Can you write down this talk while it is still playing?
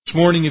This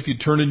morning, if you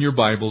turn in your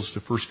Bibles to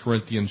 1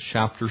 Corinthians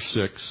chapter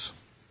 6,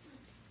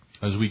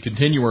 as we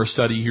continue our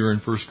study here in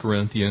 1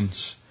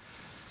 Corinthians,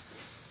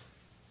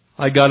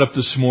 I got up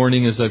this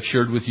morning, as I've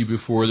shared with you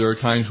before, there are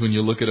times when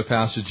you look at a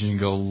passage and you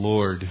go,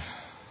 Lord,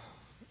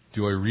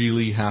 do I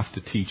really have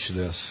to teach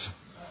this?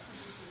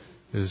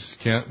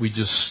 Can't we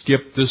just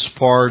skip this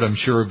part? I'm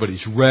sure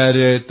everybody's read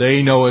it.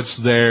 They know it's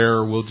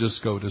there. We'll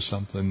just go to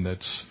something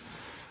that's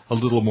a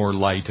little more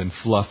light and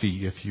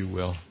fluffy, if you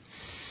will.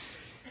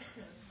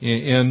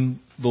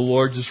 And the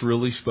Lord just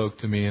really spoke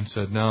to me and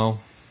said, no,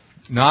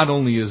 not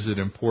only is it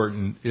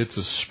important, it's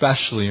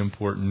especially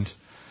important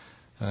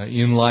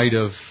in light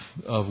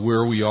of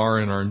where we are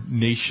in our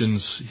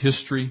nation's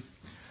history,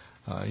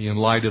 in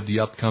light of the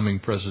upcoming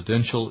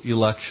presidential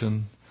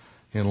election,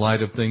 in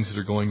light of things that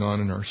are going on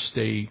in our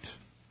state,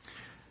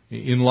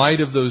 in light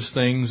of those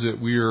things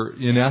that we are,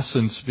 in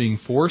essence, being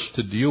forced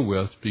to deal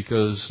with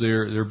because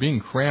they're being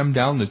crammed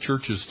down the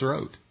church's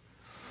throat.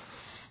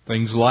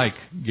 Things like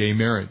gay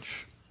marriage.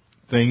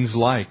 Things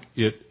like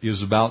it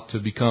is about to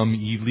become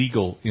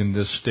illegal in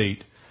this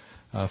state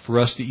for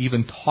us to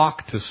even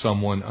talk to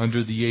someone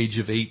under the age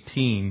of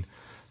 18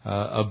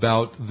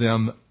 about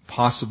them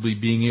possibly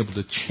being able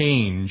to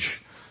change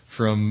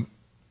from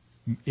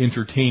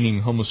entertaining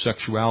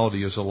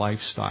homosexuality as a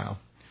lifestyle.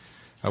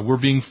 We're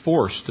being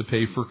forced to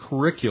pay for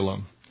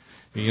curriculum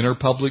in our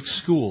public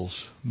schools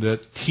that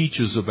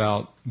teaches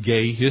about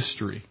gay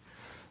history.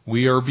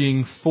 We are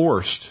being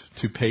forced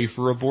to pay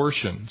for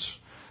abortions.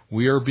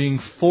 We are being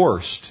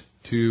forced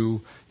to,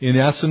 in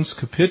essence,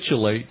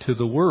 capitulate to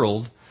the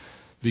world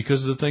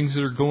because of the things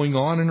that are going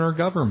on in our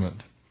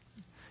government.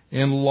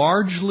 And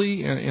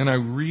largely, and I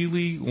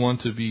really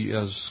want to be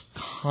as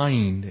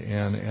kind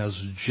and as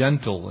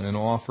gentle and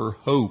offer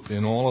hope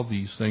in all of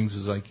these things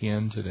as I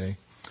can today.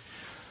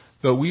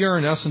 But we are,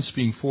 in essence,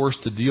 being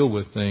forced to deal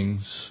with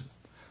things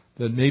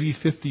that maybe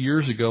 50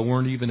 years ago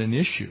weren't even an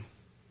issue.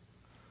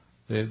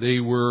 They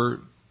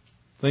were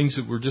things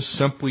that were just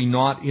simply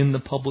not in the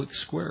public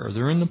square.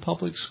 They're in the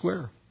public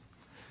square.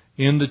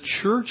 And the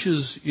church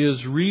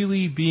is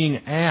really being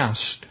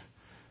asked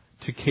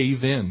to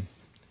cave in.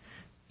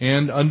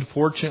 And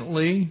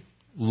unfortunately,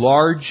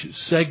 large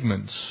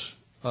segments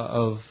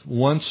of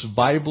once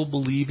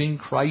Bible-believing,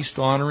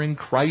 Christ-honoring,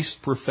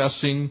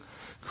 Christ-professing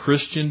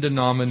Christian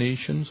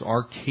denominations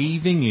are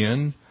caving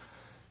in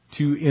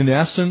to, in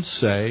essence,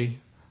 say,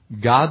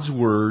 God's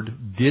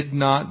Word did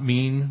not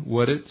mean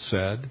what it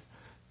said,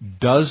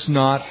 does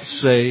not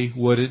say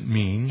what it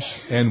means,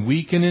 and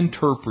we can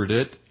interpret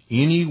it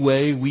any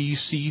way we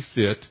see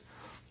fit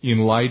in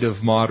light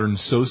of modern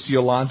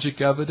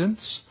sociologic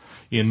evidence,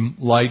 in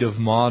light of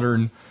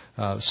modern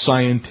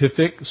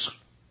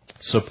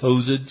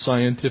supposed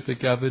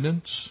scientific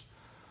evidence.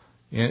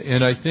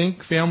 And I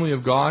think, family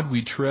of God,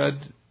 we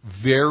tread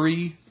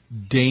very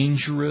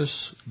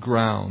dangerous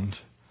ground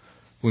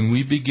when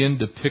we begin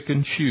to pick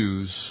and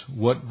choose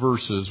what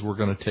verses we're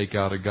going to take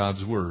out of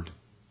God's Word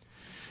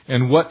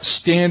and what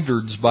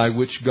standards by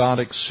which God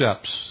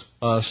accepts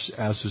us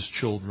as His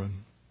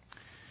children.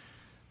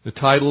 The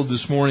title of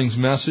this morning's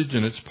message,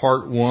 and it's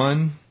part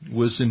 1,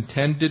 was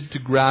intended to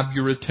grab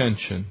your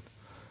attention.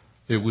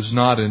 It was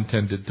not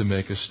intended to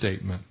make a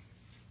statement.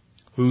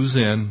 Who's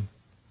in?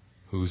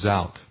 Who's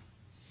out?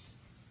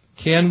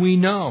 Can we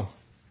know?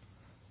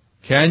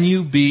 Can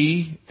you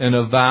be an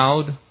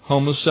avowed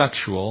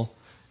homosexual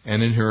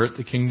and inherit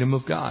the kingdom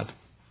of God?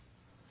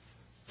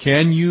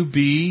 Can you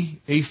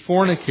be a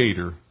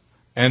fornicator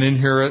and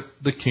inherit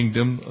the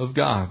kingdom of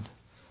God?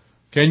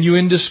 Can you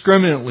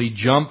indiscriminately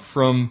jump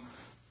from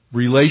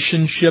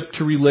relationship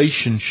to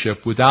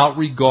relationship without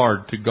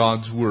regard to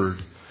God's Word?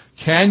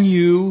 Can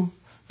you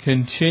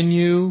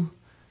continue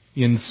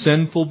in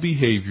sinful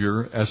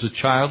behavior as a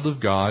child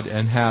of God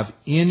and have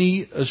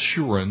any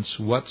assurance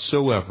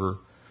whatsoever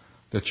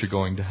that you're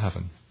going to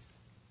heaven?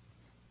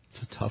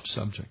 It's a tough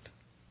subject,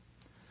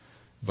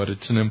 but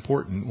it's an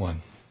important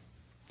one.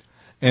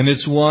 And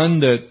it's one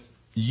that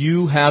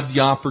you have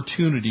the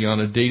opportunity on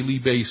a daily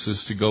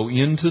basis to go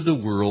into the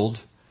world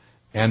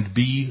and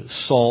be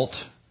salt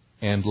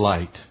and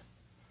light.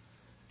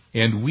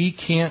 And we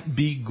can't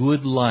be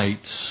good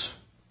lights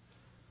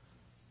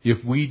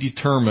if we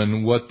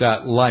determine what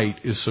that light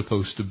is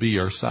supposed to be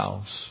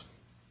ourselves.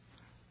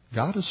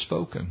 God has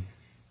spoken.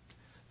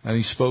 And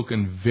He's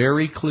spoken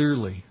very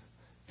clearly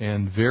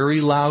and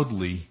very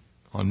loudly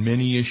on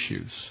many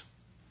issues.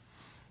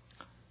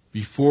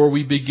 Before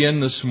we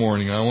begin this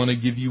morning, I want to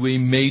give you a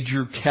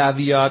major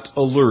caveat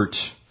alert.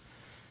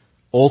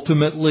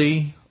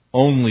 Ultimately,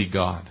 only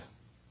God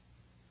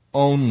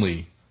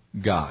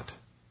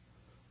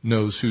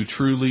knows who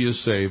truly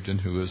is saved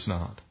and who is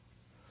not.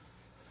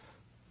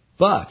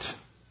 But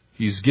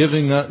He's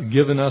given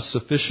us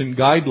sufficient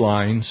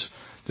guidelines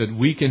that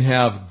we can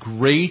have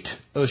great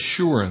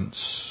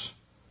assurance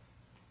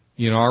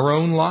in our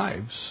own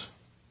lives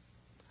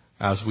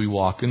as we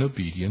walk in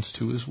obedience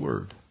to His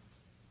Word.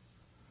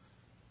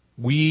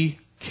 We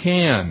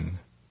can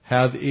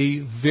have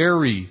a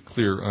very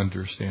clear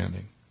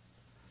understanding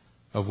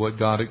of what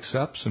God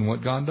accepts and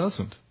what God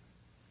doesn't.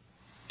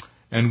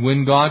 And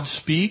when God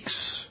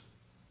speaks,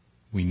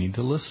 we need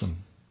to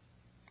listen.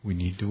 We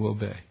need to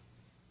obey.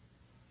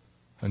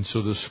 And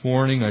so this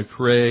morning I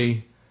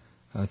pray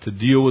to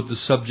deal with the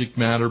subject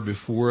matter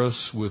before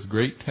us with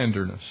great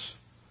tenderness.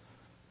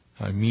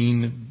 I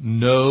mean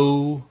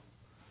no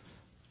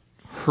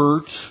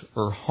hurt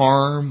or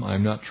harm.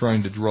 I'm not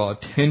trying to draw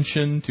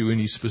attention to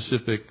any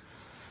specific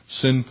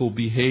sinful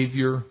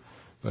behavior.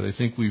 But I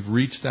think we've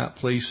reached that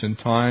place in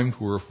time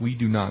where if we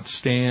do not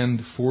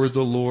stand for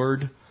the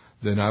Lord,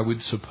 then I would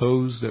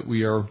suppose that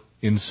we are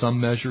in some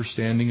measure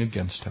standing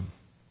against Him.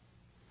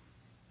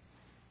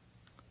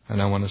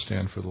 And I want to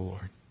stand for the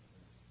Lord.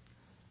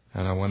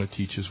 And I want to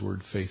teach His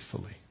Word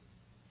faithfully.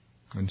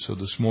 And so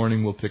this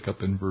morning we'll pick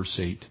up in verse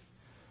 8.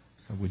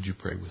 Would you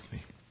pray with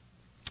me?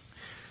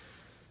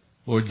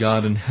 Lord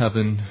God in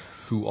heaven,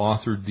 who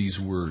authored these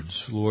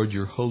words, Lord,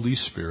 your Holy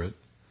Spirit,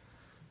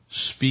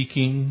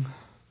 speaking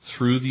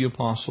through the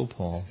Apostle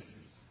Paul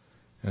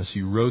as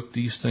he wrote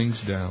these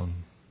things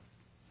down.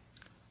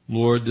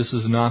 Lord, this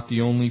is not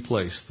the only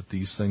place that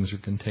these things are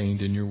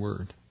contained in your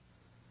Word.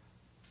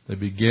 They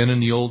begin in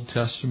the Old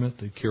Testament.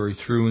 They carry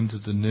through into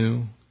the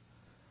New.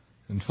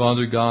 And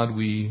Father God,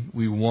 we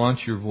want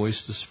your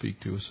voice to speak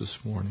to us this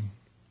morning.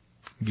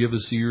 Give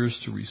us ears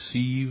to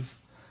receive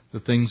the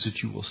things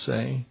that you will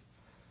say.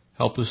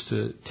 Help us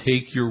to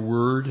take your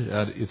word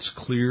at its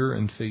clear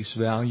and face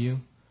value.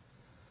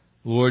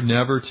 Lord,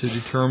 never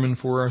to determine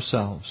for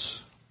ourselves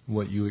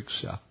what you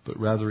accept, but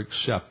rather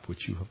accept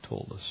what you have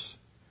told us.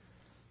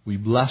 We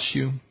bless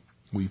you.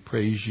 We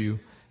praise you.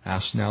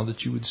 Ask now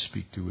that you would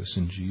speak to us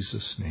in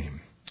Jesus'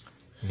 name.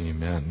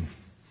 Amen.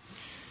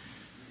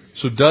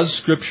 So does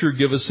Scripture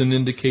give us an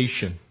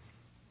indication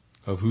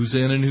of who's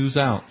in and who's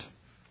out?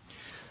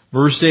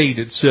 Verse 8,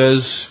 it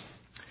says,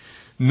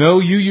 "No,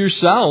 you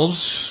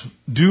yourselves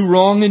do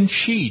wrong and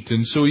cheat."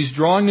 And so he's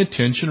drawing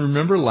attention.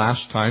 Remember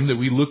last time that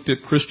we looked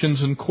at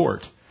Christians in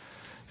court.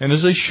 And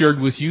as I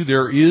shared with you,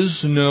 there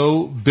is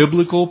no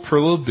biblical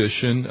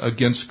prohibition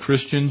against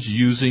Christians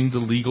using the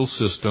legal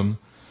system,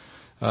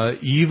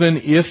 even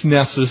if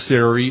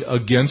necessary,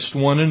 against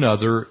one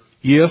another,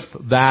 if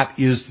that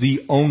is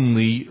the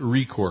only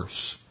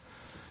recourse.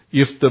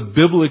 If the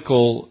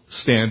biblical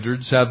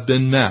standards have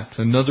been met.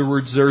 In other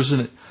words, there's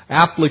an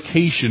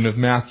application of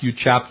Matthew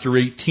chapter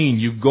 18.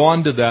 You've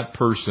gone to that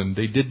person.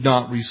 They did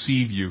not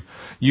receive you.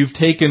 You've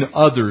taken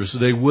others.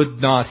 They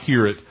would not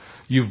hear it.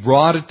 You've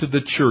brought it to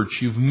the church.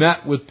 You've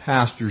met with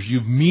pastors.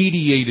 You've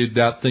mediated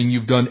that thing.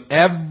 You've done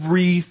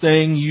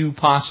everything you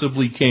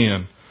possibly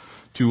can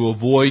to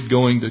avoid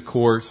going to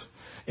court.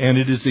 And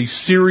it is a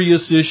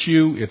serious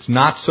issue. It's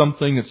not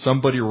something that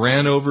somebody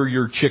ran over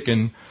your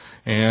chicken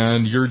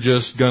and you're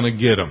just going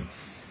to get them.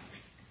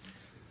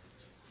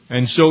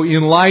 And so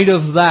in light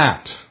of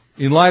that,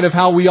 in light of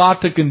how we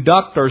ought to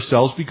conduct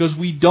ourselves, because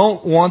we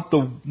don't want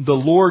the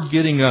Lord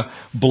getting a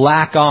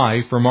black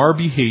eye from our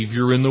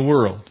behavior in the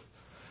world.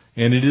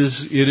 And it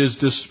is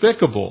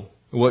despicable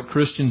what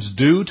Christians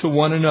do to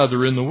one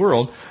another in the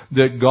world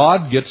that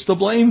God gets the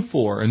blame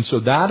for. And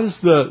so that is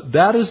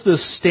the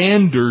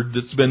standard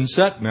that's been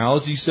set now,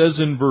 as he says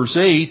in verse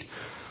 8,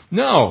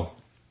 "No,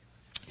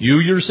 you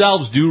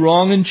yourselves do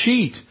wrong and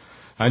cheat,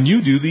 and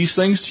you do these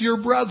things to your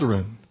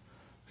brethren."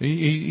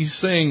 He's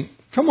saying,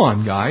 come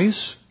on,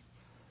 guys.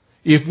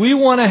 If we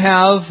want to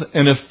have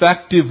an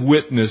effective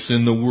witness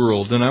in the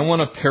world, and I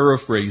want to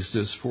paraphrase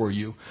this for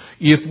you,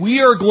 if we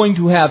are going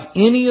to have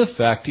any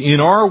effect in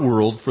our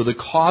world for the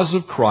cause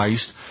of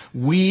Christ,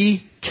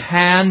 we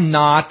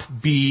cannot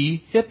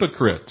be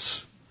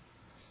hypocrites.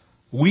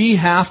 We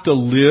have to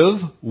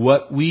live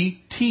what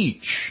we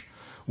teach.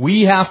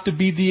 We have to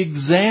be the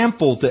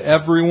example to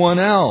everyone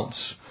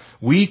else.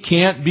 We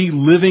can't be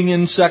living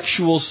in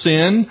sexual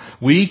sin.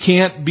 We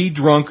can't be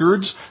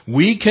drunkards.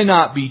 We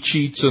cannot be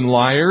cheats and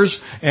liars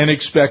and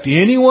expect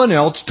anyone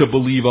else to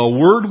believe a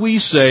word we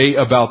say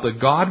about the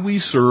God we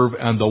serve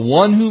and the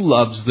one who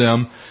loves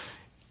them.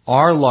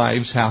 Our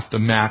lives have to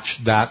match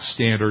that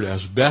standard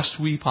as best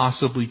we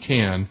possibly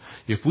can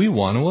if we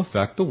want to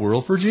affect the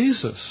world for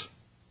Jesus.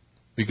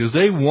 Because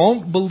they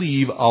won't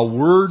believe a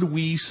word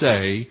we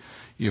say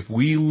if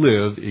we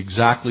live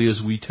exactly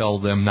as we tell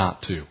them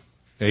not to.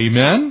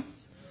 Amen?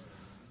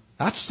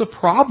 That's the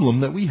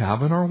problem that we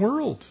have in our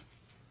world.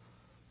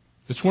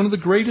 It's one of the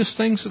greatest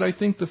things that I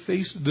think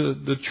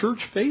the church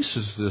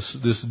faces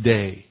this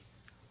day.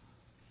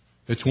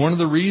 It's one of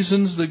the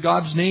reasons that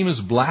God's name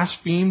is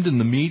blasphemed in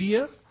the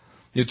media.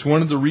 It's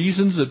one of the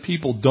reasons that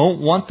people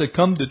don't want to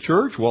come to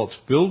church. Well, it's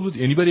filled with...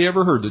 Anybody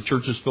ever heard the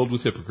church is filled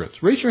with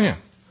hypocrites? Raise your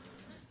hand.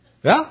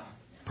 Yeah?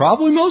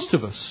 Probably most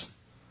of us.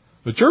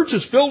 The church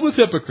is filled with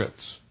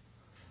hypocrites.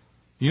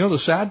 You know the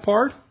sad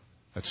part?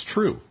 That's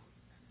true.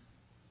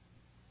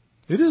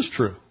 It is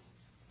true.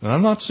 And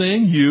I'm not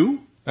saying you,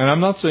 and I'm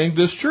not saying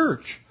this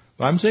church.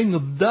 But I'm saying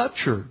the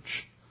church.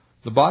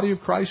 The body of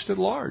Christ at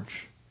large.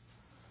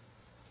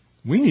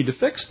 We need to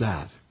fix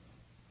that.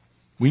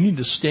 We need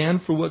to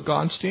stand for what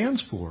God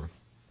stands for.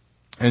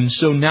 And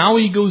so now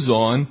he goes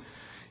on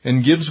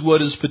and gives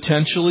what is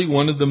potentially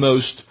one of the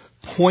most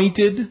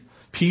pointed,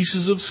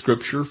 pieces of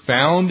Scripture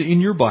found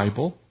in your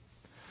Bible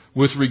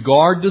with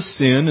regard to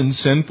sin and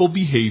sinful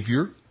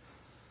behavior,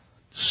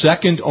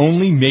 second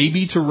only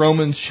maybe to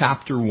Romans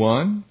chapter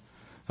 1.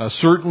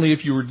 Certainly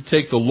if you were to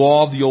take the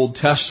law of the Old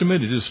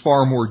Testament, it is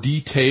far more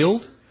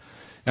detailed.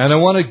 And I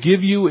want to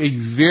give you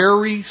a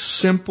very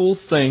simple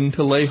thing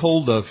to lay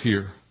hold of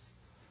here.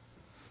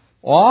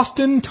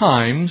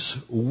 Oftentimes,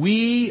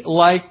 we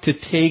like to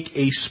take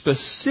a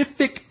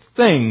specific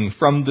thing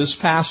from this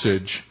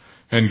passage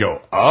and go,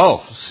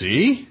 oh,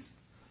 see?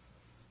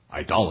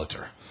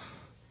 Idolater.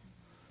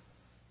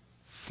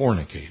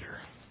 Fornicator.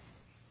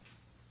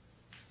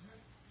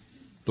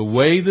 The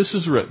way this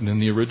is written in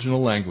the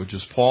original language,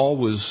 as Paul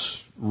was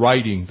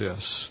writing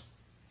this,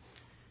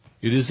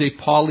 it is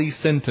a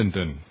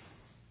polysyntheton.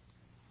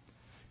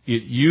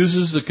 It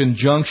uses the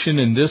conjunction,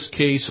 in this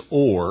case,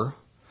 or,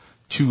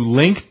 to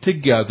link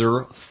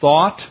together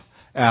thought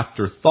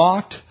after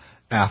thought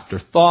after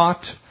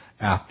thought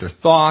after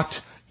thought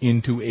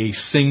into a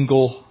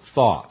single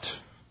thought.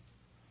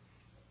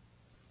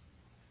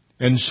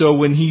 And so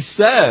when he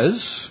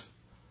says,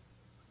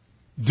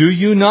 do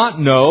you not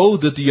know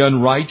that the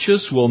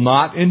unrighteous will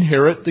not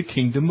inherit the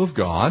kingdom of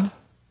God?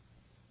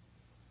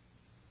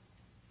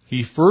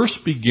 He first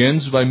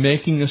begins by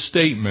making a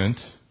statement.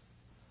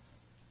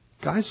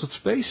 Guys, let's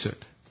face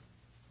it.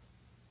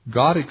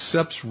 God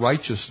accepts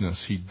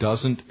righteousness. He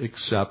doesn't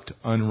accept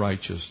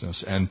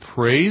unrighteousness. And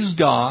praise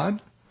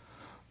God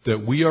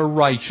that we are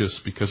righteous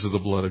because of the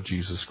blood of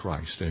Jesus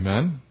Christ.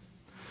 Amen?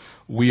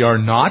 We are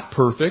not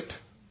perfect.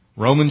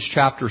 Romans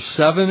chapter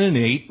 7 and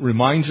 8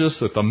 reminds us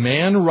that the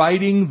man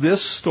writing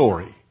this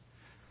story,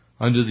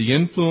 under the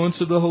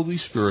influence of the Holy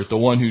Spirit, the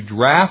one who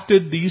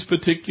drafted these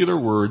particular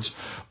words,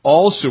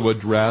 also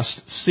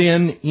addressed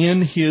sin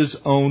in his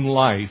own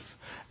life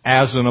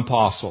as an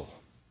apostle.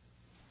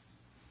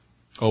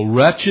 O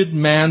wretched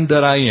man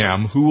that I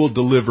am, who will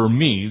deliver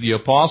me, the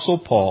Apostle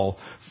Paul,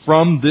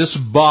 from this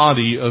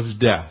body of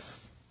death?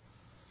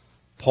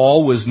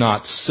 Paul was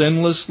not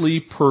sinlessly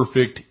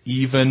perfect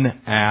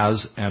even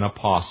as an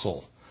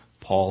apostle.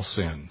 Paul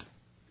sinned.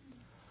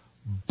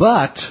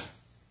 But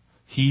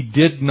he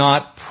did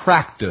not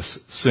practice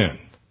sin.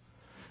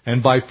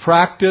 And by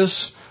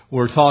practice,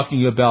 we're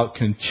talking about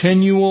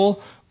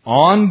continual,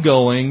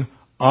 ongoing,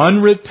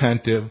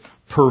 unrepentant,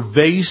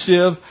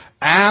 pervasive,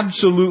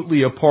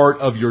 absolutely a part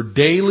of your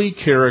daily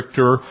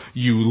character.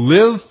 You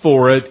live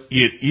for it.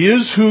 It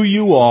is who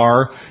you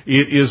are.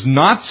 It is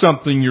not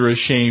something you're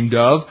ashamed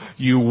of.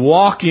 You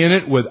walk in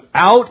it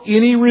without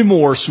any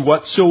remorse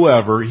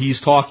whatsoever.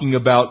 He's talking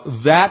about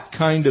that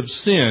kind of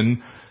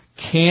sin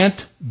can't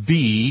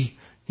be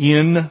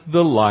in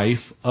the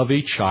life of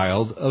a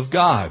child of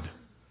God.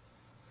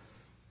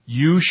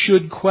 You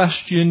should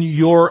question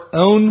your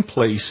own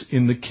place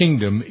in the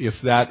kingdom if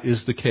that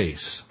is the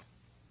case.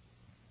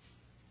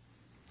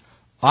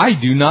 I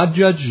do not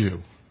judge you.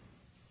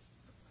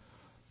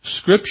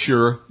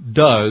 Scripture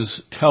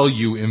does tell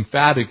you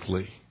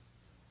emphatically,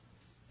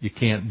 you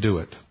can't do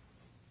it.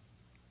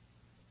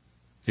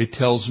 It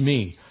tells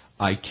me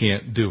I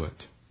can't do it.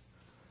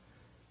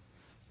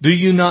 Do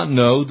you not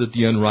know that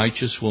the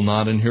unrighteous will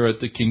not inherit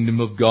the kingdom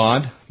of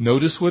God?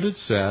 Notice what it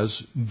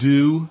says,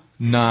 do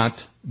not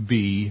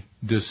be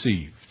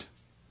deceived.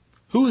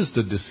 Who is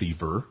the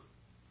deceiver?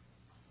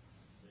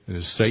 It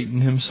is Satan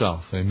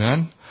himself.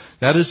 Amen?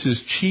 That is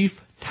his chief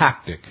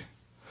tactic.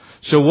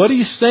 So what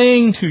he's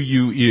saying to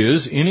you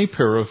is, in a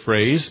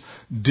paraphrase,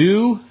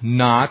 do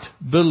not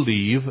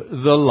believe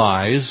the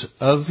lies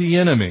of the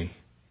enemy.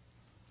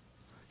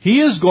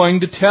 He is going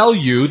to tell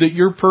you that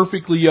you're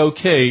perfectly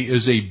okay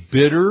as a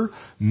bitter,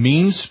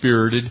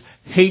 mean-spirited,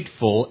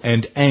 hateful,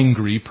 and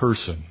angry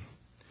person.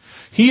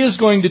 He is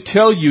going to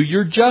tell you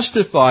you're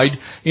justified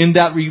in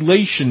that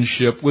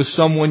relationship with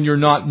someone you're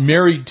not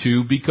married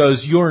to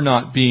because you're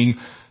not being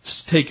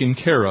taken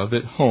care of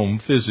at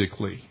home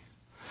physically.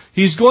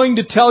 He's going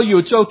to tell you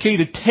it's okay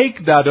to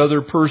take that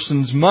other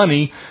person's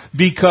money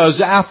because,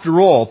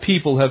 after all,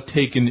 people have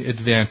taken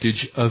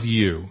advantage of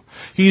you.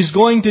 He's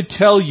going to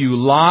tell you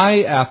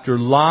lie after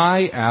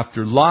lie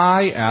after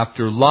lie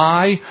after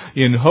lie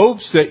in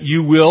hopes that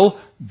you will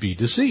be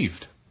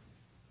deceived.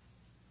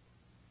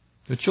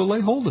 That you'll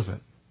lay hold of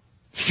it.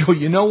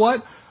 You know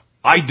what?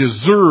 I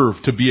deserve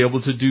to be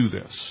able to do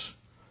this.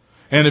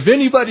 And if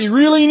anybody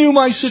really knew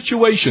my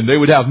situation, they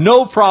would have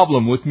no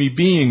problem with me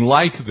being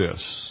like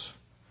this.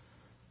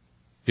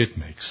 It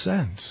makes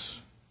sense.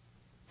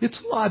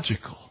 It's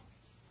logical.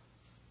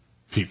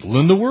 People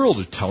in the world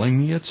are telling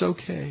me it's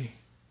okay.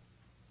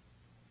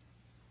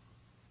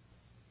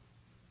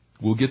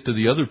 We'll get to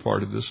the other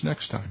part of this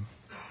next time.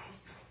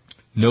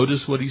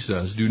 Notice what he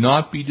says. Do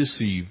not be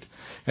deceived.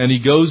 And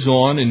he goes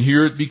on, and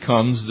here it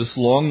becomes this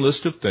long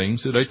list of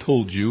things that I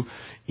told you,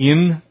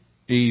 in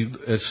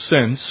a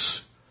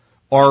sense,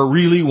 are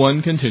really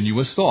one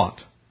continuous thought.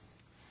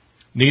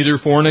 Neither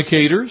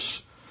fornicators,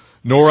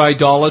 nor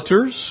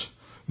idolaters,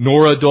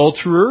 nor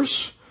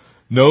adulterers,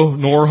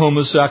 nor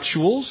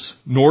homosexuals,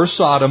 nor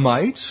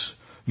sodomites,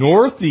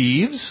 nor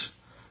thieves,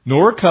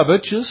 nor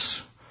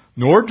covetous,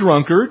 nor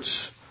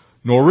drunkards,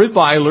 nor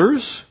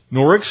revilers,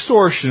 nor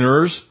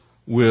extortioners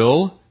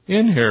will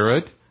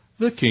inherit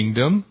the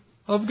kingdom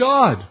of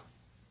God.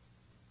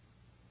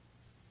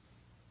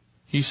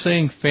 He's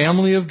saying,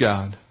 family of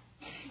God,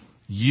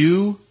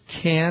 you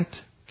can't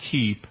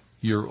keep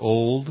your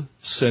old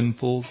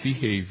sinful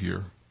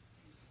behavior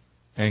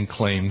and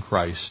claim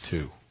Christ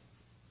too.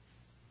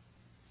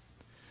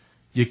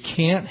 You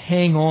can't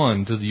hang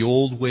on to the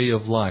old way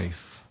of life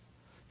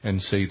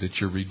and say that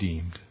you're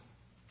redeemed.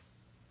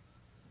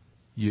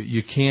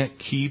 You can't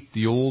keep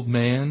the old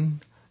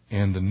man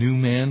and the new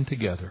man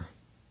together.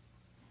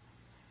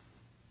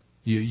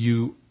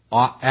 You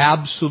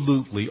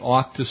absolutely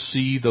ought to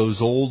see those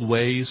old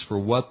ways for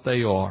what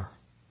they are.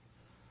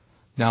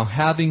 Now,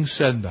 having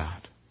said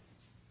that,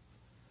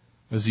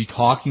 is he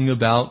talking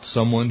about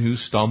someone who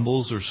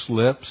stumbles or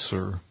slips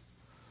or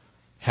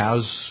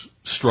has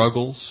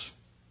struggles?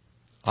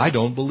 I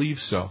don't believe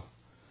so.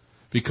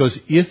 Because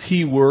if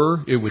he were,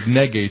 it would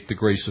negate the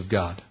grace of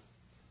God.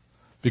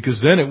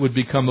 Because then it would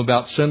become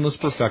about sinless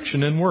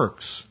perfection and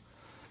works.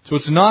 So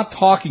it's not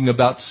talking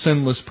about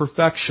sinless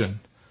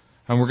perfection.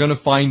 And we're going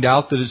to find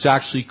out that it's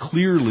actually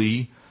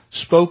clearly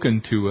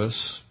spoken to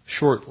us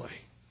shortly.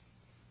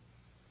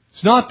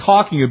 It's not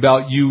talking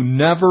about you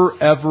never,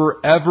 ever,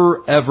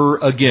 ever, ever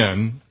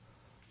again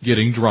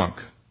getting drunk.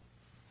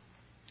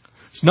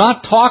 It's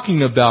not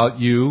talking about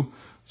you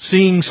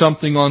seeing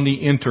something on the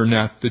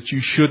internet that you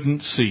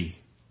shouldn't see.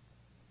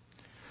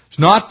 It's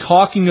not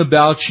talking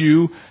about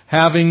you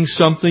having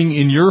something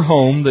in your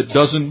home that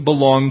doesn't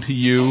belong to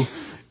you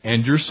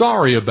and you're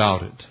sorry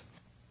about it.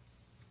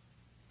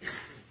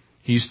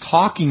 He's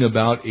talking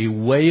about a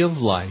way of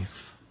life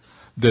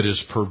that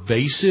is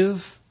pervasive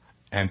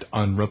and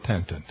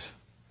unrepentant.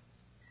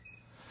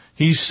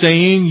 He's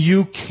saying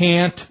you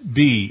can't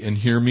be, and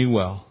hear me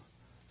well,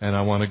 and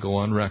I want to go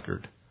on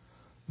record,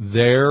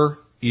 there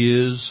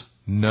is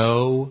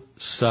no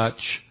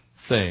such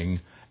thing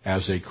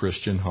as a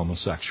Christian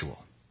homosexual.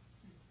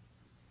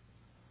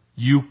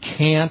 You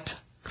can't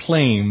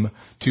claim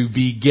to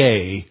be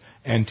gay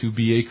and to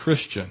be a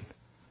Christian.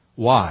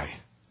 Why?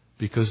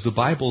 Because the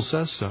Bible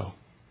says so.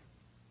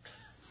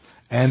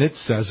 And it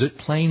says it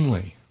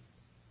plainly.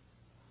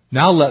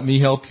 Now let me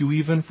help you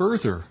even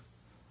further.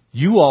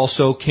 You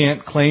also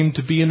can't claim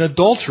to be an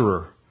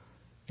adulterer,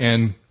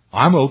 and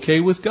I'm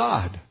okay with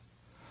God.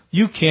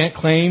 You can't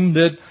claim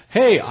that,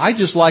 hey, I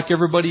just like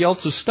everybody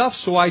else's stuff,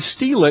 so I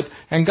steal it,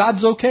 and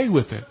God's okay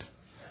with it.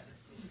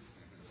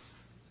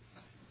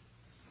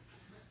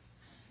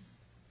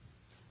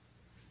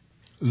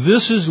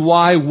 This is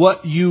why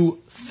what you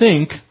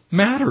think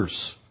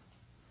matters.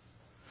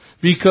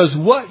 Because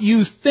what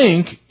you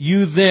think,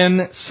 you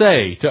then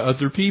say to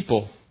other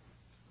people.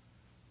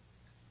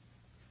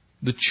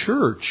 The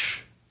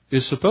church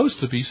is supposed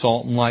to be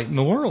salt and light in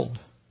the world.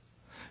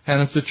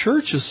 And if the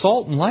church is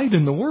salt and light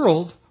in the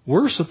world,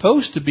 we're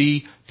supposed to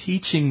be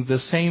teaching the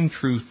same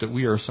truth that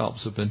we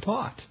ourselves have been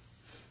taught.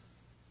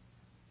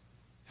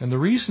 And the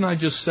reason I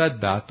just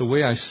said that, the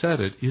way I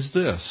said it, is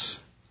this.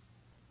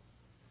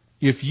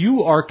 If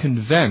you are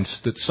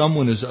convinced that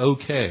someone is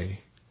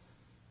okay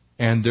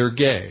and they're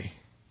gay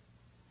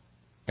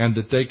and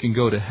that they can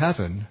go to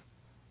heaven,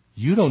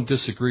 you don't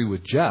disagree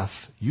with Jeff,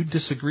 you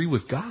disagree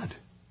with God.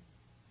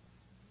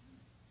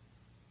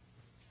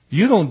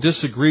 You don't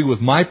disagree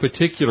with my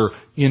particular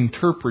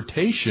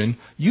interpretation.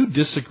 You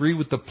disagree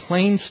with the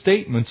plain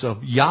statements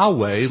of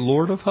Yahweh,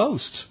 Lord of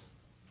hosts.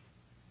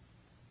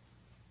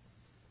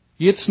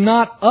 It's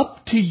not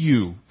up to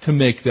you to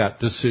make that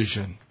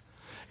decision.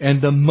 And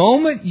the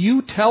moment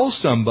you tell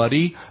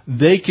somebody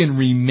they can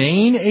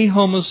remain a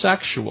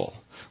homosexual,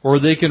 or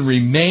they can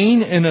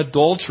remain an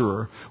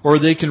adulterer, or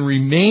they can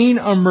remain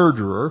a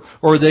murderer,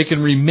 or they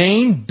can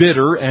remain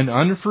bitter and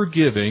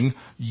unforgiving,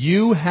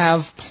 you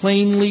have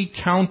plainly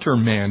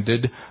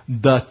countermanded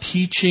the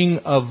teaching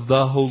of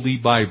the Holy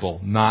Bible,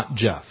 not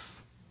Jeff.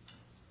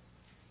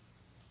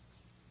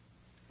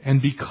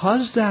 And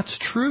because that's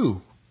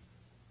true,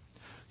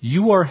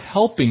 you are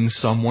helping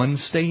someone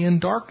stay in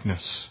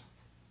darkness.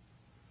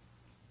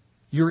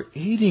 You're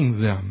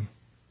aiding them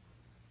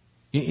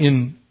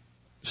in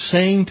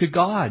saying to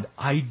God,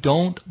 I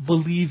don't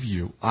believe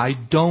you. I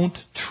don't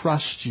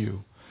trust you.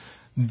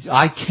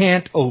 I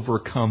can't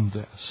overcome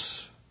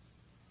this.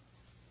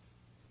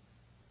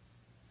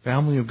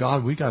 Family of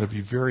God, we got to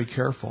be very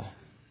careful.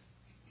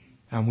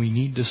 And we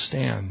need to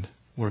stand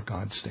where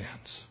God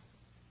stands.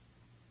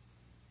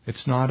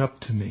 It's not up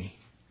to me.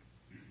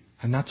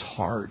 And that's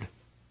hard.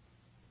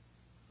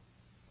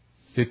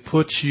 It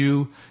puts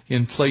you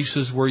in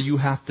places where you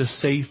have to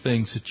say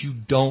things that you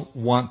don't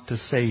want to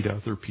say to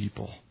other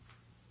people.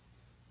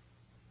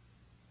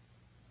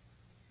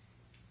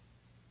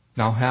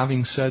 Now,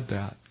 having said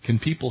that, can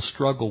people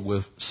struggle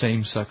with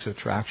same-sex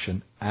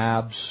attraction?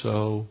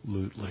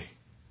 Absolutely.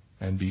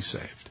 And be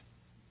saved.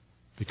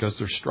 Because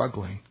they're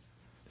struggling.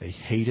 They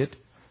hate it.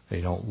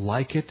 They don't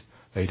like it.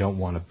 They don't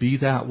want to be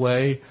that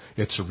way.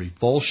 It's a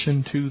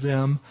revulsion to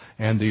them.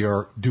 And they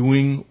are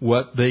doing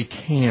what they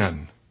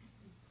can.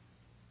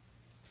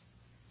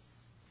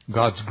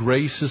 God's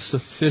grace is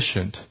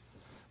sufficient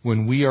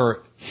when we are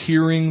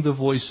hearing the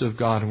voice of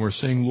God and we're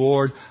saying,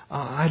 Lord,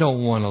 I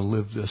don't want to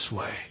live this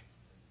way,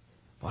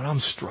 but I'm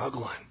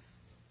struggling.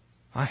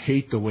 I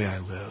hate the way I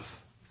live.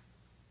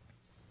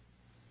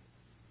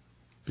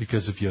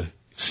 Because if you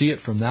see it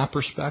from that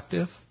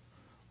perspective,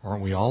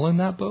 aren't we all in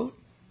that boat?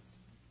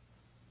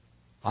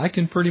 I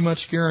can pretty much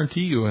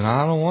guarantee you, and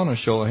I don't want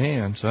to show of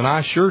hands, and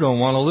I sure don't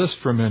want a list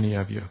from any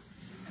of you,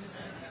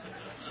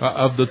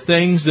 of the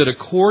things that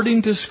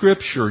according to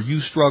Scripture you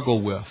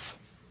struggle with.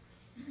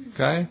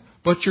 Okay?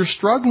 But you're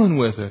struggling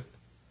with it.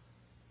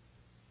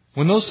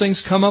 When those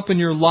things come up in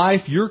your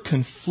life, you're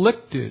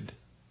conflicted.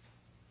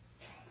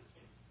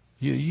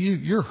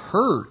 You're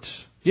hurt.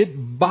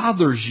 It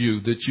bothers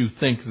you that you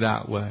think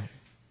that way.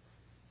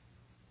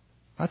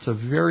 That's a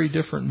very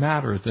different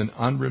matter than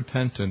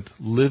unrepentant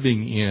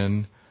living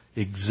in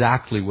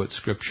exactly what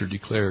Scripture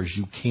declares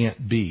you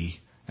can't be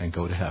and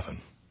go to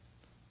heaven.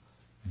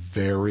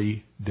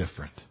 Very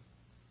different.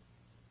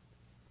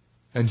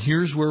 And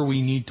here's where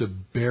we need to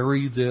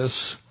bury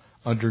this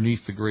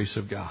underneath the grace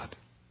of God.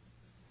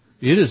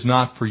 It is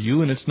not for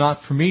you and it's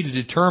not for me to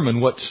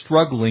determine what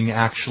struggling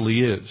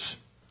actually is.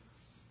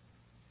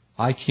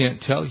 I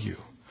can't tell you.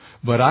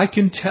 But I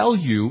can tell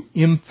you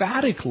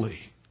emphatically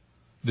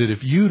that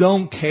if you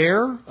don't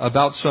care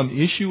about some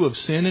issue of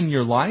sin in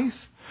your life,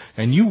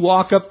 and you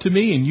walk up to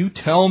me and you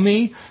tell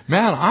me,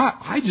 man,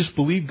 I just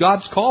believe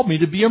God's called me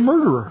to be a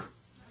murderer.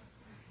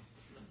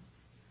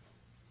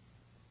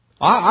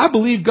 I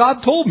believe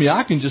God told me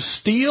I can just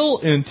steal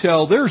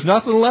until there's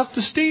nothing left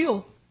to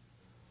steal.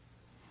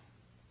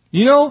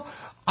 You know,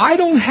 I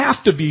don't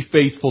have to be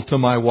faithful to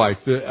my wife.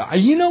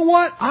 You know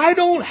what? I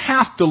don't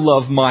have to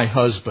love my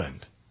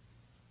husband.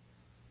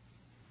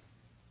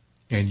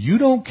 And you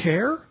don't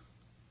care?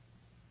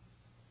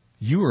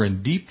 You are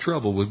in deep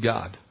trouble with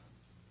God.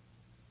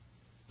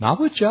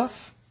 Not with Jeff.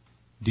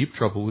 Deep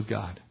trouble with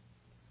God.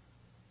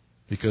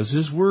 Because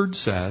His Word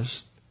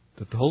says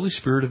that the Holy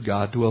Spirit of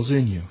God dwells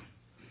in you.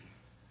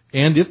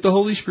 And if the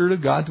Holy Spirit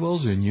of God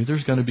dwells in you,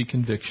 there's going to be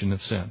conviction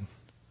of sin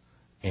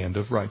and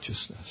of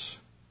righteousness.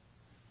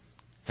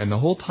 And the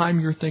whole time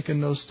you're thinking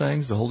those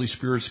things, the Holy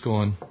Spirit's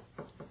going,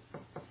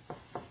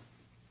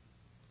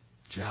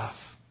 Jeff,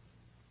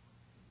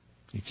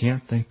 you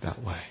can't think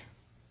that way.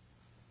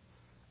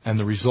 And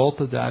the result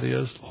of that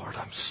is, Lord,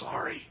 I'm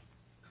sorry.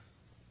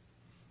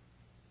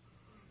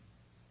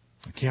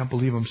 I can't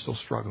believe I'm still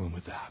struggling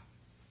with that.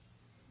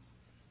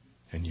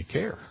 And you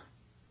care.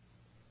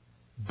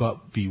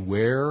 But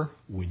beware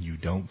when you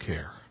don't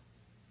care.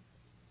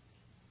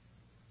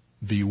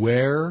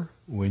 Beware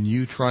when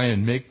you try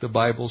and make the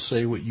Bible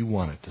say what you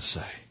want it to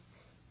say.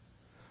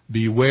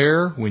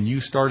 Beware when you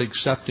start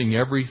accepting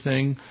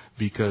everything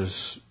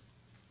because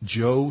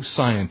Joe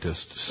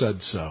Scientist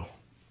said so.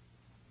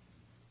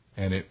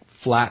 And it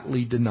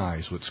flatly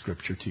denies what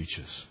Scripture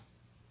teaches.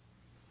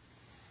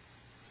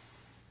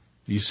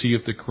 You see,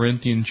 if the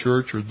Corinthian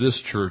church or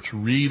this church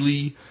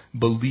really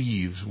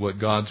believes what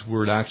God's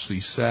Word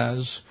actually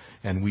says,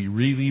 and we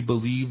really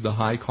believe the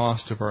high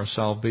cost of our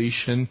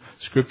salvation,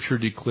 Scripture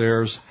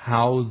declares,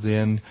 how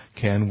then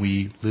can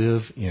we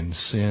live in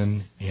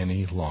sin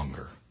any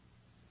longer?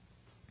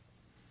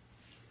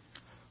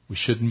 We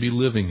shouldn't be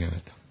living in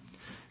it.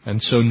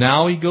 And so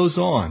now he goes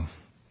on,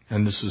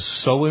 and this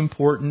is so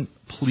important.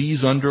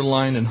 Please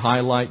underline and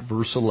highlight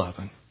verse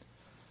 11.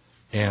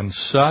 And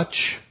such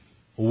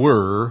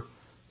were,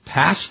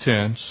 past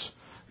tense,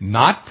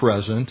 not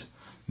present,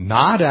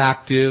 not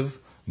active,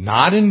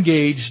 not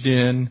engaged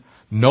in,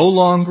 no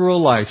longer a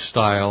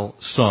lifestyle,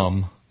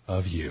 some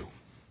of you.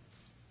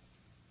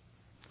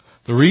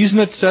 The reason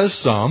it says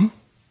some,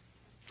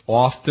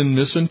 often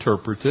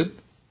misinterpreted,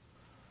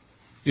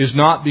 is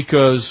not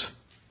because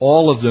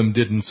all of them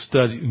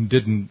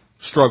didn't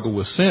struggle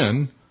with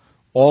sin.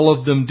 All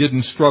of them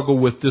didn't struggle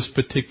with this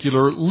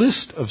particular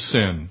list of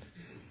sin.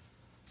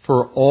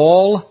 For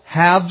all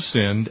have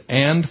sinned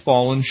and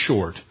fallen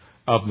short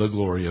of the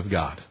glory of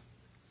God.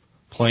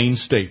 Plain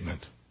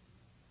statement.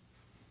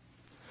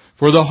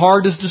 For the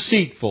heart is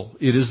deceitful,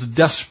 it is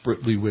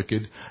desperately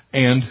wicked,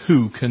 and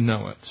who can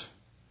know it?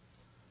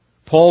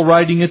 Paul,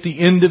 writing at the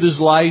end of his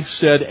life,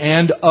 said,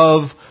 and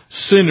of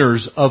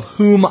sinners, of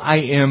whom I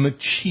am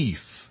chief,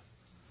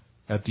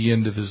 at the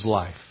end of his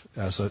life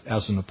as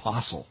an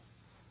apostle.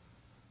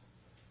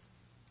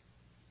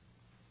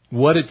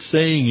 What it's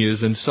saying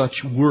is, and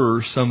such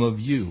were some of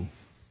you.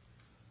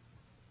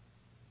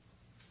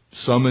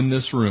 Some in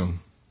this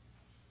room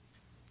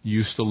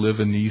used to live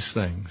in these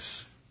things.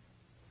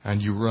 And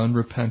you were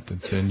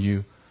unrepentant and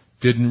you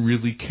didn't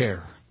really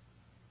care.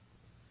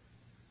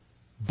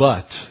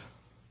 But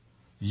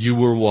you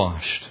were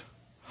washed.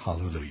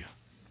 Hallelujah.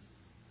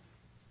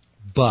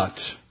 But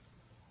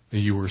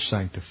you were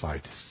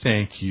sanctified.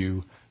 Thank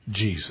you,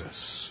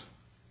 Jesus.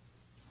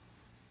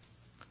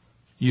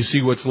 You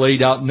see, what's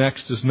laid out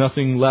next is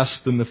nothing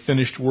less than the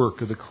finished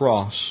work of the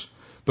cross.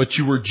 But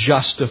you were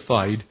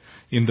justified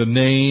in the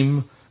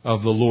name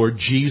of the Lord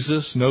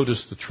Jesus.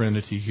 Notice the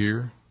Trinity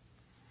here.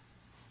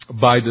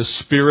 By the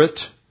Spirit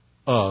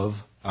of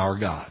our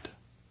God.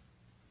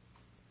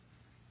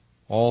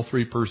 All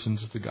three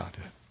persons of the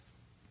Godhead.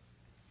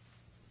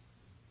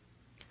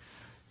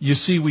 You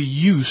see, we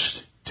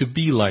used to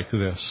be like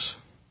this.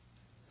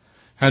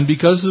 And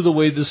because of the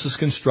way this is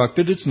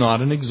constructed, it's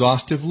not an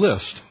exhaustive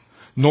list.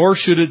 Nor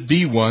should it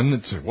be one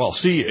that says, well,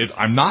 see,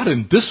 I'm not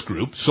in this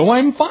group, so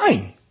I'm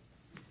fine.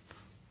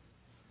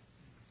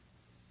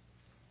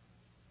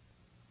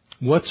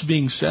 What's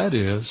being said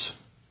is,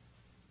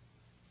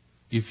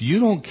 if you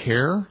don't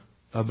care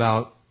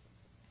about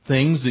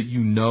things that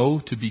you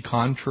know to be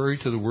contrary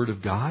to the Word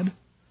of God,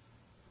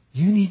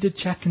 you need to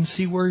check and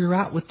see where you're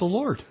at with the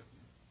Lord.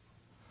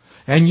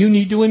 And you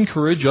need to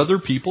encourage other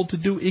people to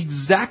do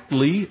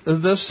exactly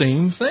the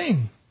same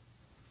thing.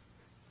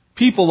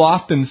 People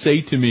often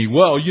say to me,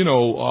 well,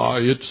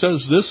 it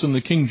says this in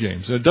the King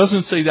James. It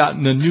doesn't say that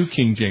in the New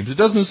King James. It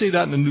doesn't say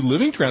that in the New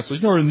Living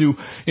Translation or the New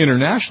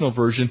International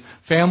Version.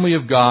 Family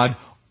of God,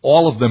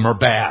 all of them are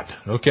bad,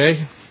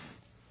 okay?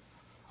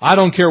 I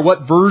don't care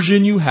what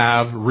version you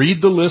have.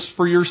 Read the list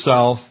for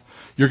yourself.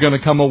 You're going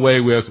to come away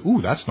with,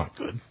 ooh, that's not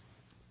good.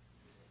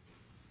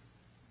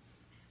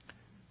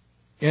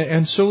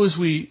 And so as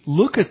we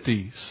look at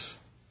these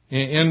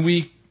and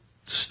we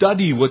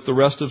study what the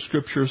rest of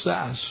Scripture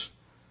says,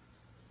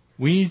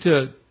 we need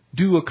to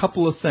do a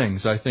couple of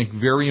things, I think,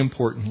 very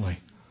importantly.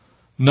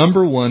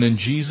 Number one, in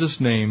Jesus'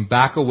 name,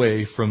 back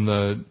away from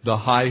the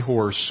high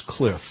horse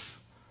cliff.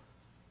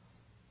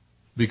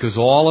 Because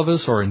all of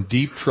us are in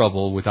deep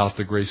trouble without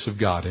the grace of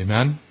God.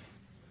 Amen?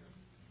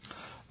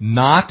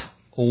 Not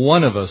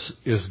one of us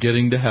is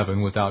getting to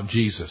heaven without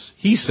Jesus.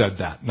 He said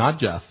that, not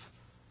Jeff.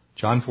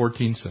 John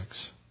 14:6.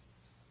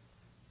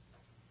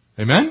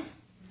 Amen?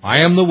 I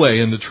am the way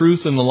and the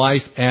truth and the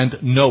life, and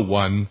no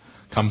one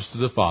comes to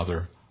the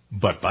Father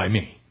but by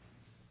me.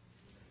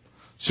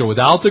 So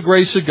without the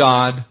grace of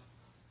God,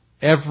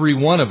 every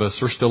one of us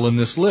are still in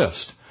this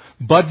list.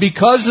 But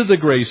because of the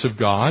grace of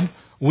God,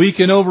 we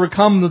can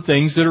overcome the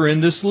things that are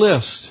in this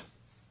list.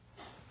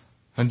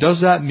 And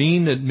does that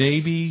mean that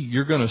maybe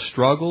you're going to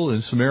struggle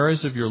in some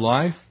areas of your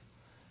life?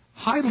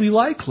 Highly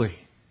likely.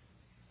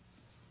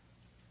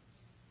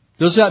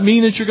 Does that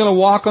mean that you're going to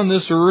walk on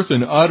this earth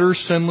in utter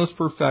sinless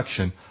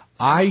perfection?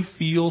 I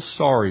feel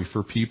sorry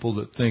for people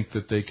that think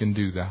that they can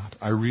do that.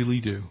 I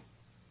really do.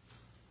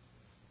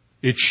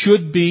 It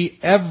should be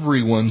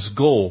everyone's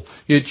goal.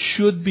 It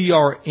should be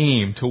our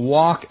aim to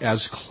walk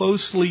as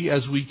closely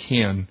as we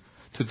can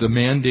to the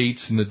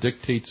mandates and the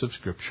dictates of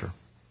Scripture.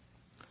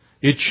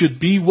 It should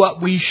be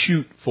what we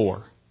shoot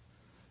for.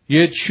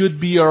 It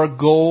should be our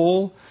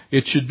goal.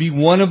 It should be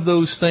one of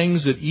those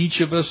things that each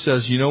of us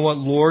says, you know what,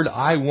 Lord,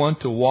 I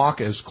want to walk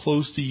as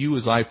close to you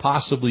as I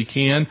possibly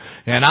can,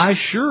 and I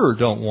sure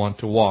don't want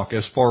to walk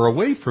as far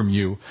away from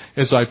you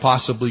as I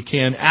possibly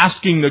can,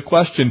 asking the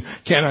question,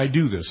 can I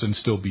do this and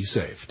still be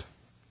saved?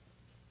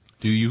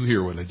 Do you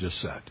hear what I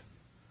just said?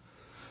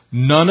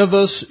 None of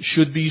us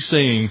should be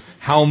saying,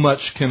 how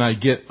much can I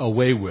get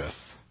away with?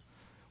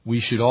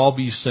 We should all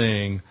be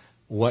saying,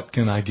 what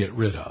can I get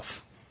rid of?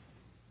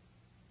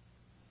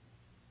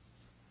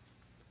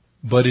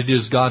 But it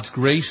is God's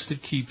grace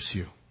that keeps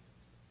you.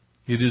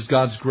 It is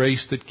God's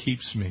grace that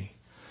keeps me.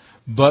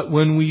 But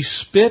when we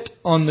spit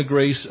on the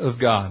grace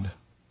of God,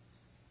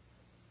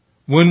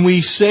 when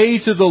we say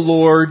to the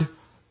Lord,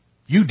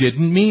 you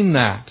didn't mean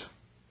that,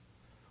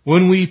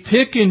 when we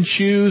pick and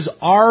choose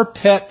our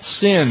pet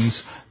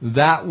sins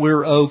that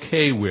we're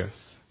okay with.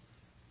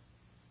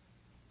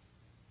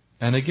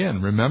 And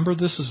again, remember,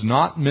 this is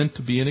not meant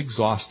to be an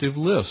exhaustive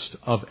list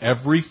of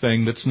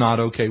everything that's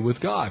not okay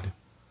with God.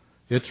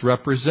 It's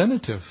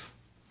representative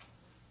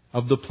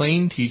of the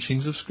plain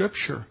teachings of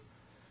Scripture.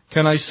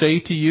 Can I say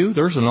to you,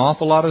 there's an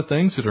awful lot of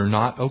things that are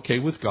not okay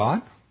with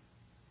God?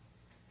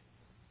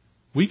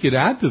 We could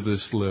add to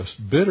this list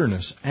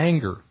bitterness,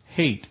 anger,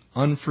 hate,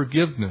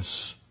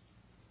 unforgiveness,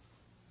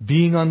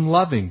 being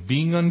unloving,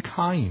 being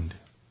unkind.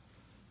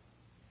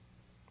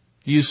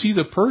 You see,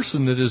 the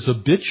person that is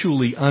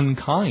habitually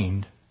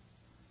unkind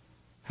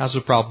has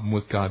a problem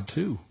with God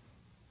too.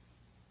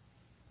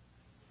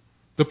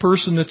 The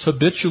person that's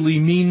habitually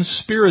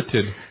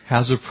mean-spirited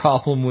has a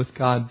problem with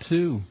God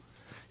too.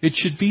 It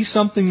should be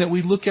something that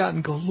we look at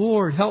and go,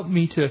 Lord, help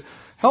me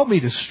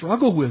to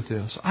struggle with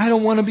this. I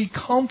don't want to be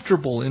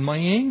comfortable in my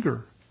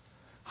anger.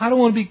 I don't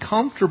want to be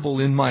comfortable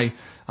in my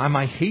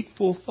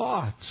hateful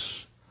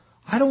thoughts.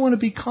 I don't want to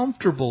be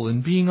comfortable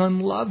in being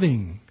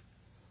unloving.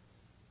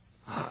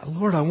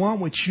 Lord, I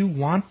want what you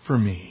want for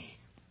me.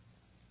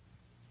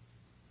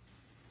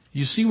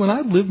 You see, when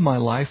I live my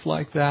life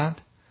like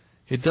that,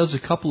 it does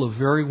a couple of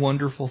very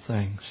wonderful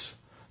things.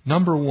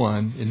 Number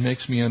one, it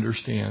makes me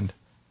understand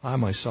I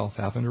myself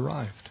haven't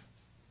arrived.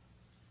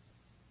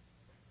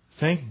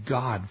 Thank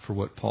God for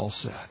what Paul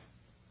said.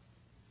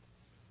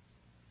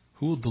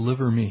 Who will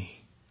deliver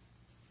me?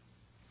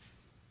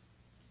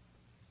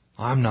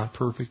 I'm not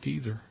perfect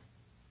either,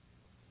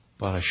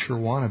 but I sure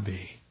want to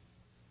be.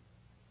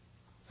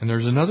 And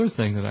there's another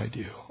thing that I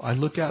do. I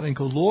look at it and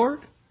go, Lord,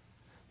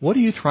 what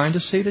are you trying to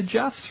say to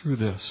Jeff through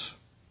this?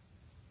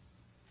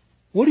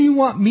 What do you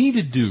want me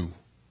to do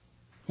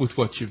with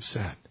what you've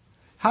said?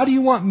 How do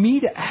you want me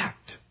to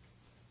act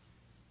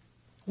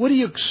What do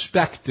you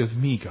expect of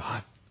me,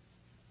 God?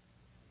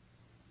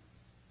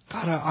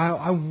 God,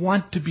 I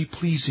want to be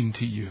pleasing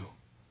to you.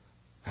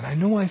 And I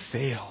know I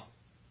fail.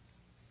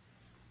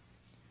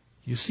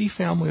 You see,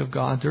 family of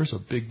God, there's a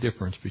big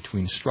difference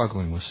between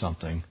struggling with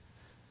something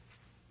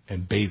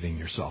and bathing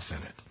yourself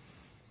in it.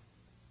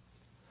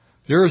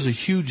 There is a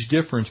huge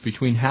difference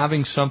between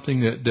having something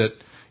that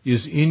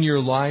is in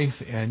your life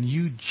and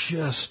you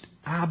just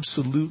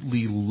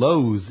absolutely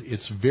loathe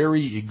its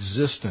very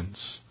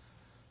existence.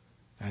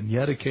 And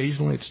yet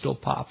occasionally it still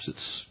pops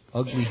its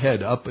ugly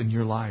head up in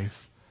your life.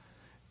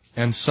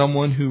 And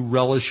someone who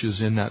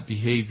relishes in that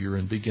behavior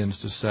and begins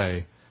to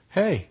say,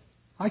 hey,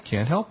 I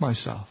can't help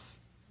myself.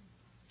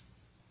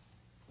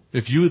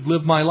 If you would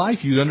live my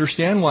life, you'd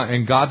understand why.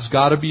 And God's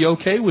got to be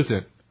okay with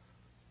it.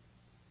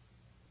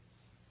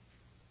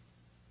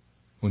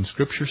 When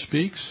Scripture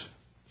speaks,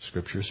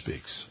 Scripture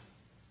speaks.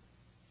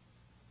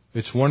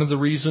 It's one of the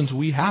reasons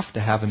we have to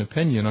have an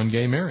opinion on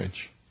gay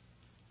marriage.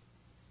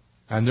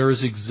 And there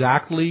is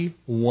exactly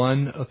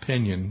one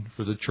opinion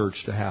for the church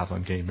to have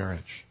on gay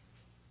marriage.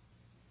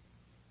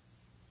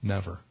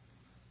 Never.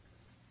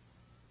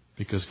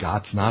 Because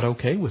God's not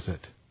okay with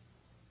it.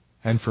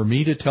 And for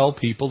me to tell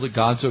people that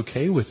God's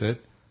okay with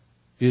it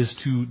is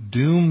to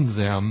doom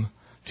them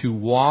to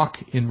walk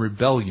in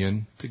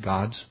rebellion to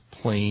God's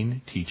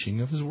plain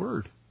teaching of His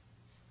Word.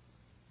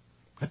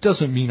 That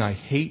doesn't mean I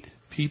hate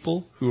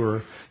people who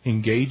are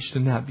engaged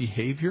in that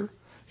behavior.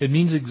 It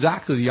means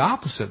exactly the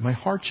opposite. My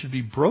heart should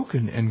be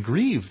broken and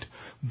grieved.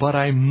 But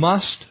I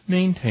must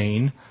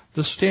maintain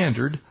the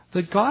standard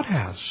that God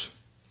has.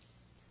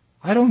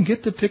 I don't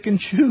get to pick and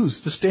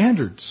choose the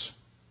standards.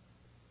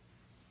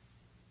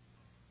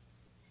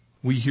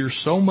 We hear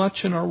so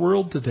much in our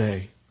world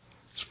today,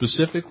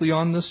 specifically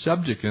on this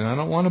subject, and I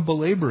don't want to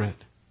belabor it.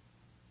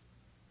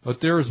 But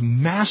there is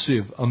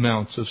massive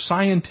amounts of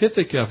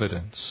scientific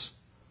evidence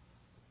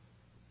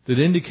that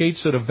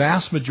indicates that a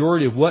vast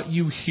majority of what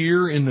you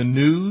hear in the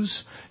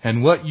news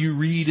and what you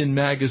read in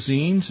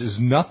magazines is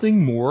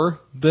nothing more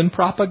than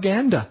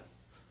propaganda.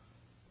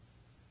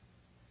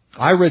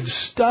 I read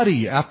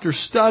study after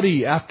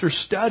study after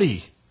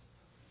study.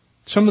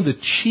 Some of the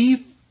chief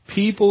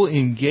people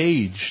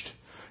engaged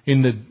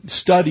in the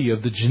study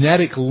of the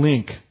genetic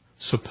link,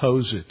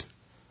 supposed,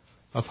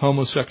 of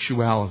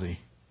homosexuality.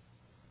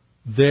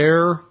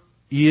 There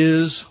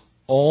is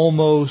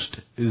almost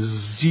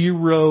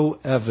zero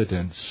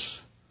evidence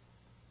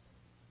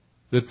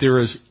that there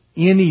is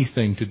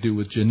anything to do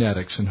with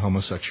genetics and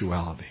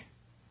homosexuality.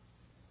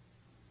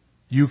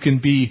 You can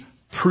be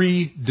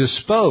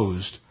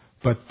predisposed,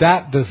 but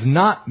that does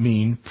not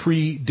mean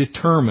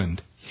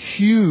predetermined.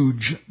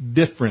 Huge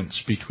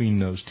difference between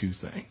those two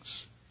things.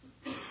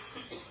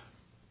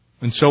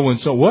 And so,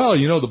 well,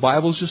 the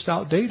Bible's just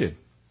outdated.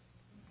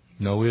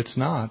 No, it's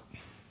not.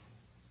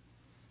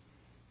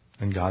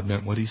 And God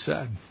meant what He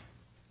said.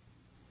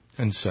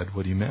 And said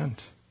what He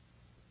meant.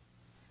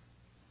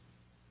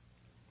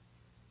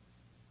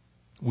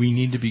 We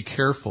need to be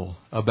careful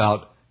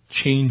about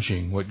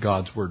changing what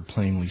God's Word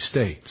plainly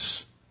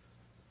states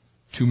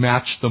to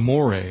match the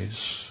mores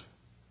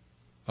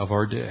of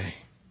our day.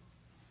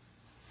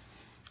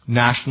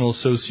 National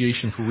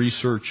Association for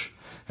Research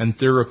and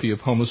Therapy of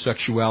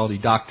Homosexuality,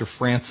 Dr.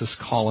 Francis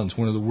Collins,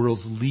 one of the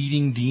world's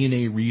leading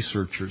DNA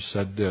researchers,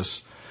 said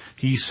this.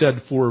 He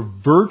said, for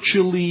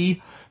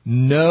virtually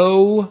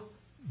no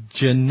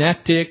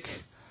genetic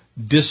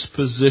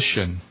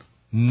disposition,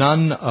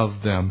 none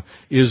of them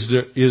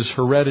is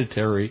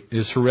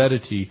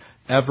heredity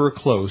ever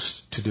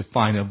close to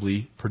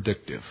definably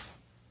predictive.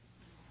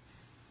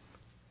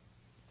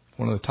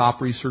 One of the top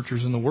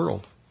researchers in the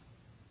world.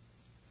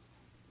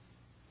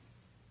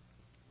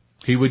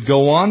 He would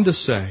go on to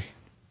say,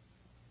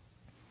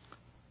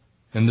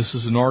 and this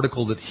is an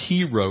article that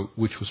he wrote,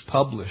 which was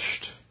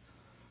published,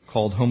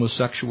 called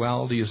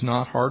Homosexuality is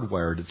Not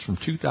Hardwired. It's from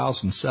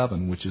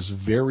 2007, which is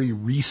very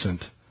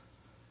recent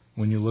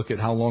when you look at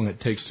how long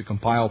it takes to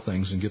compile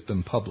things and get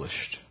them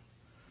published.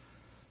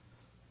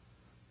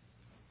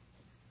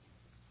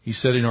 He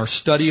said, in our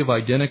study of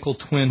identical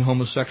twin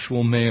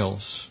homosexual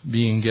males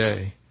being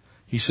gay,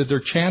 he said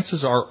their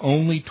chances are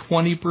only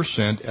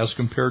 20% as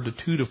compared to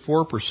 2 to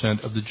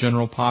 4% of the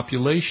general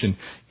population,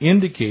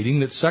 indicating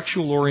that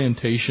sexual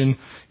orientation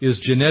is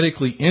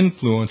genetically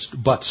influenced,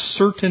 but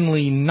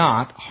certainly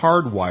not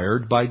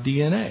hardwired by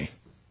DNA.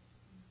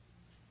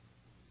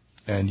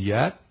 And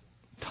yet,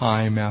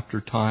 time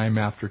after time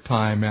after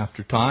time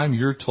after time,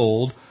 you're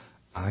told,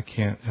 I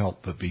can't help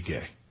but be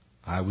gay.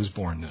 I was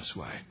born this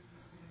way.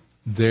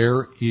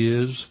 There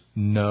is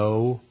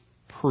no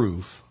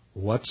proof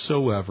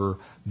whatsoever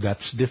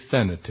that's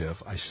definitive.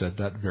 I said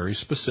that very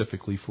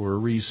specifically for a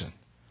reason.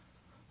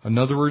 In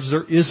other words,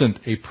 there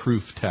isn't a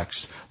proof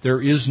text. There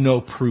is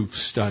no proof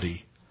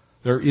study.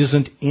 There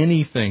isn't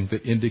anything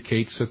that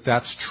indicates that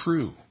that's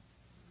true.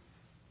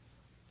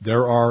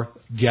 There are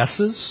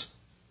guesses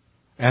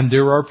and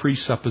there are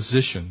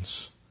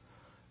presuppositions.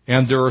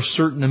 And there are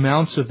certain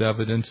amounts of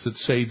evidence that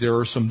say there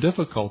are some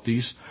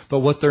difficulties,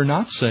 but what they're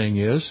not saying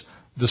is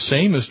the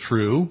same is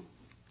true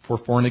for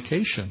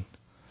fornication.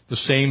 The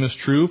same is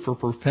true for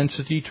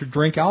propensity to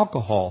drink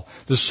alcohol.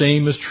 The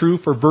same is true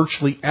for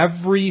virtually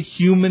every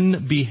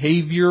human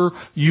behavior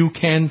you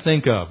can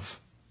think of.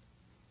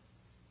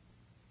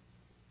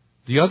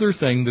 The other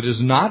thing that is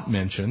not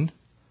mentioned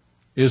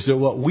is that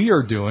what we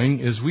are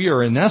doing is we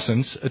are in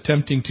essence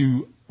attempting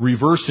to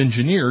reverse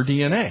engineer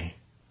DNA.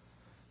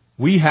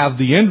 We have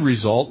the end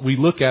result. We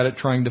look at it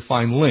trying to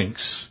find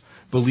links,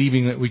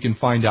 believing that we can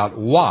find out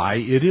why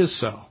it is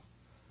so.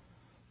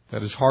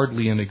 That is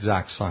hardly an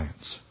exact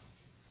science.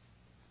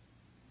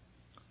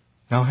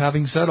 Now,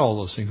 having said all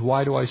those things,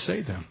 why do I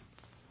say them?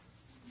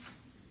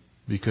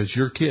 Because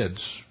your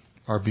kids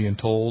are being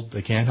told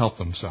they can't help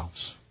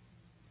themselves.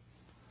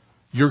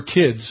 Your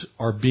kids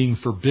are being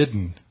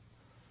forbidden.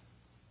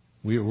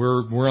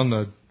 We're on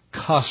the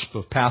cusp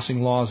of passing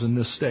laws in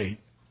this state.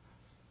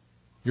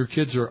 Your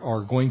kids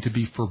are going to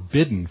be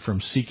forbidden from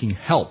seeking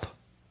help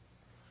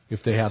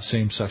if they have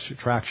same-sex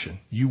attraction.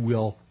 You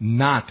will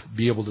not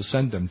be able to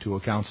send them to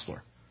a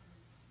counselor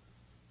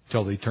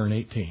till they turn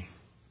 18.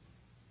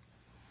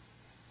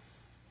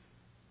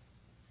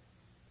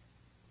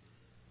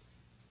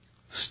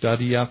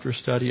 Study after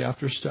study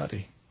after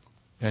study.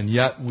 And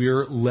yet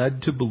we're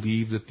led to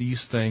believe that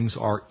these things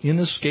are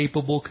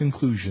inescapable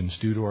conclusions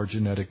due to our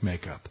genetic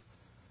makeup.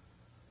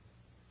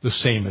 The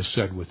same is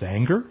said with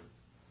anger.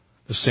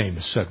 The same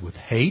is said with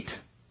hate.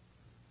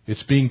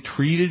 It's being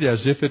treated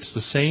as if it's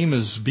the same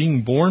as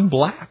being born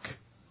black,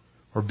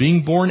 or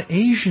being born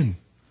Asian,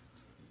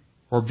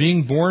 or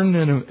being born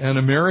an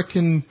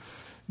American,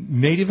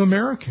 Native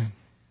American.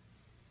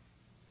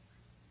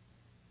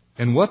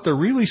 And what they're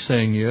really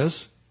saying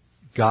is,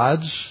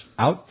 God's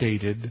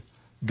outdated,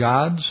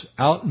 God's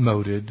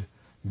outmoded,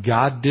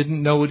 God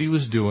didn't know what He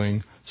was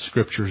doing,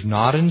 Scripture's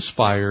not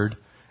inspired,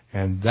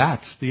 and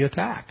that's the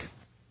attack.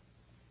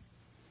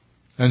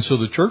 And so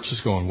the church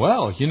is going,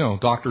 well,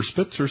 Dr.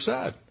 Spitzer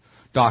said,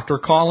 Dr.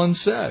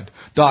 Collins said,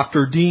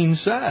 Dr. Dean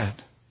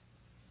said.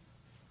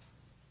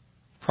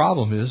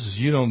 Problem is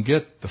you don't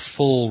get the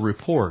full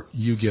report.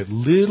 You get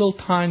little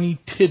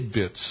tiny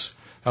tidbits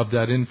of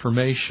that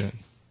information.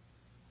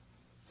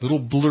 Little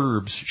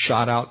blurbs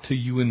shot out to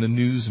you in the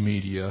news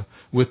media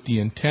with the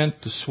intent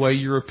to sway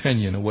your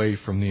opinion away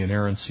from the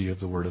inerrancy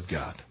of the Word of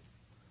God.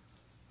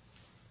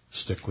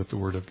 Stick with the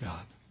Word of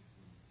God.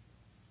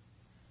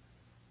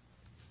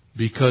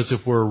 Because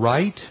if we're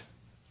right,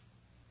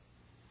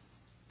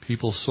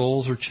 people's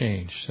souls are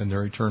changed and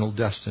their eternal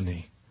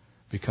destiny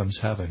becomes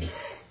heaven.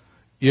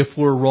 If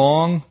we're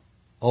wrong,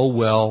 oh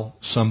well,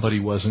 somebody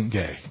wasn't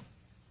gay.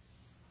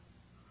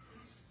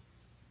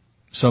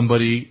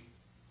 Somebody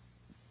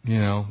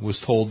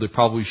was told they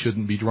probably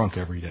shouldn't be drunk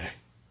every day.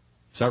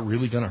 Is that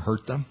really going to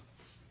hurt them?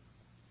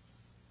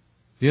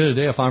 At the end of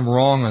the day, if I'm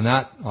wrong on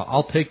that,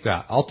 I'll take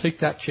that. I'll take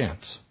that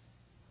chance.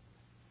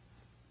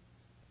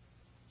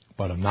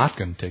 But I'm not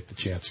going to take the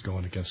chance of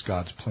going against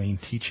God's plain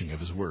teaching of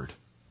His Word.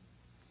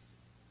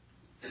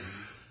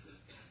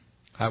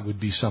 That would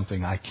be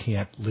something I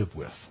can't live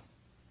with.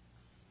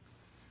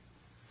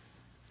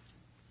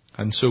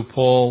 And so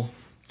Paul,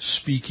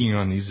 speaking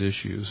on these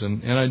issues,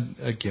 and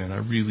I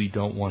really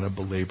don't want to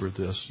belabor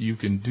this. You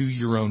can do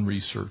your own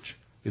research.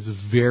 It's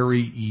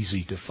very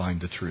easy to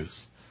find the truth.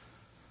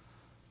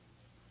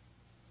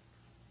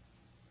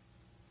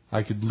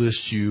 I could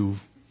list you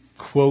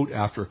quote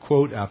after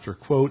quote after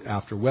quote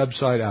after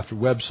website after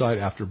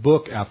website after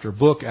book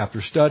after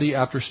study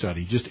after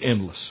study. Just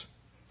endless.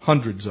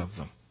 Hundreds of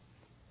them.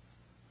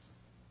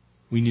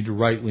 We need to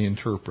rightly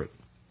interpret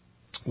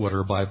what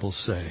our Bibles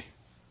say.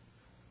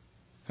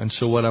 And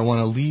so what I want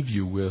to leave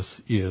you with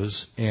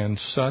is, and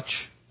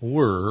such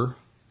were,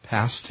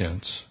 past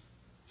tense,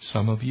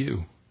 some of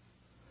you.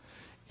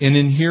 And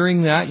in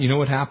hearing that, you know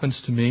what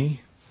happens to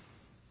me?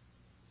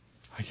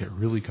 I get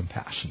really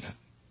compassionate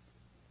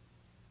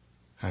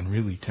and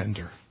really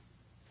tender.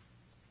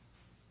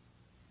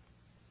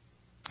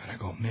 And I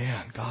go,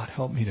 man, God,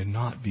 help me to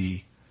not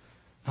be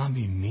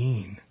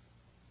mean.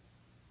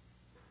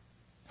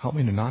 Help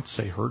me to not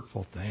say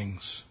hurtful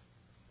things.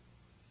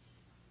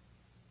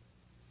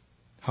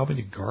 Help me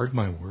to guard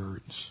my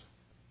words.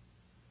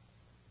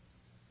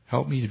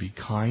 Help me to be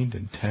kind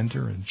and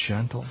tender and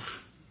gentle.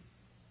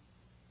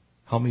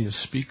 Help me to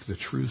speak the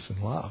truth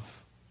in love.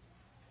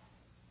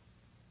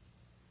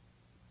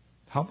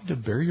 Help me to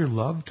bear your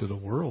love to the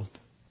world.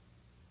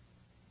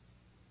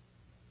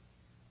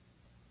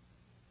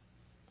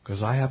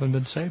 Because I haven't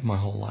been saved my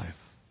whole life.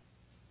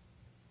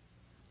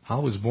 I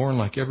was born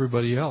like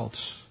everybody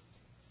else.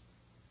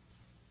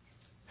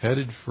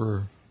 Headed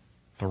for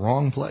the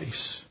wrong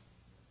place.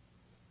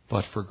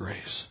 But for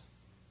grace.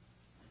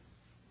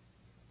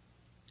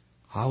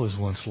 I was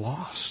once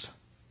lost.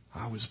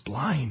 I was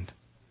blind.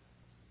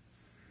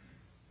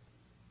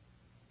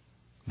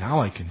 Now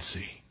I can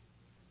see.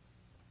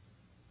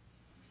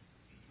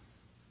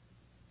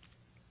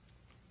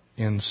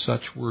 And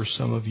such were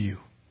some of you.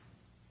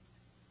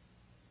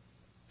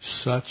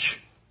 Such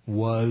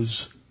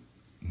was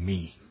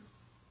me.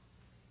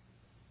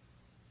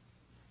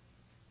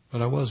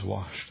 But I was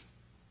washed.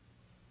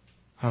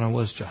 And I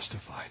was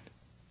justified.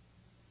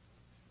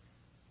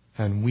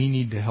 And we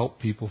need to help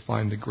people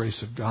find the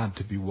grace of God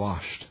to be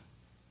washed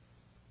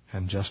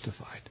and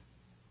justified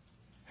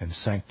and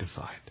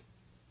sanctified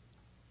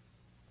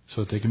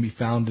so that they can be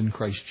found in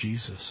Christ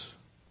Jesus,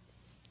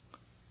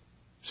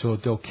 so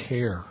that they'll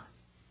care,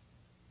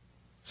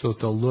 so that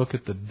they'll look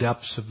at the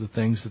depths of the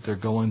things that they're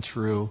going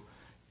through,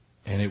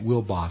 and it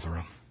will bother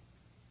them.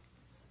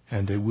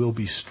 And they will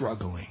be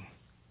struggling,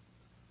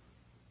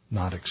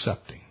 not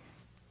accepting.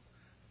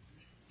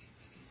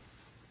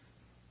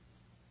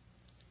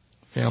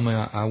 Family,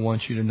 I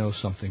want you to know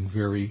something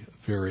very,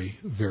 very,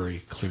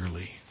 very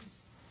clearly.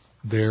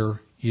 There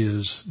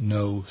is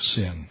no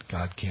sin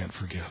God can't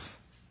forgive,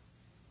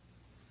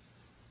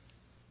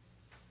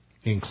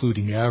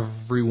 including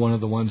every one of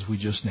the ones we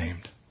just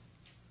named.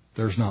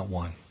 There's not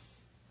one.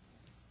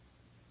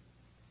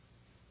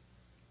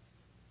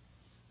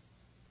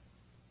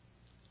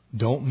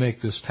 Don't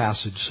make this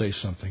passage say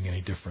something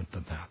any different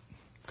than that,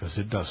 because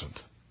it doesn't.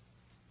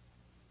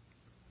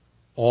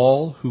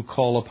 All who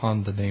call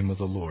upon the name of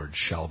the Lord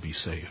shall be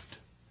saved.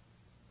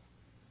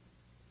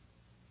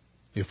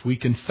 If we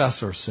confess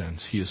our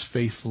sins, He is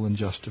faithful and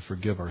just to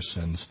forgive our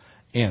sins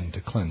and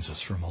to cleanse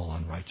us from all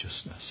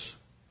unrighteousness.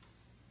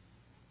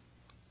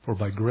 For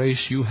by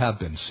grace you have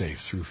been saved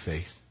through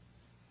faith.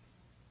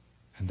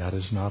 And that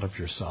is not of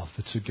yourself.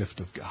 It's a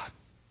gift of God.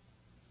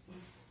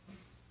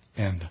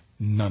 And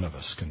none of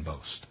us can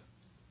boast.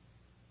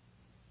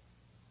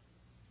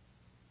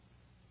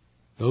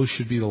 Those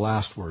should be the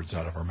last words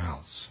out of our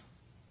mouths.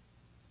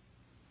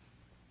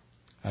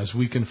 As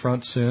we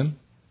confront sin,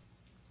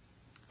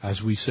 as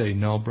we say,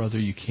 no, brother,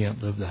 you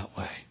can't live that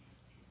way.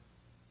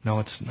 No,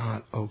 it's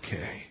not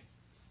okay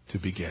to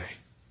be gay.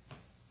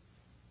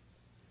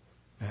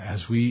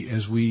 As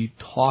we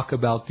talk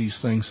about these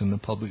things in the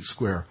public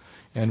square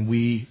and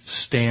we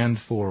stand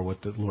for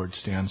what the Lord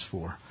stands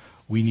for,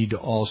 we need to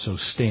also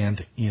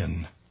stand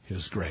in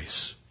His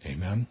grace.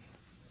 Amen?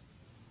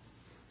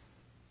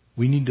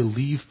 We need to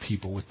leave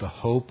people with the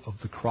hope of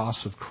the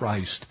cross of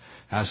Christ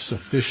as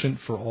sufficient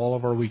for all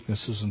of our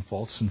weaknesses and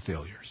faults and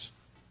failures.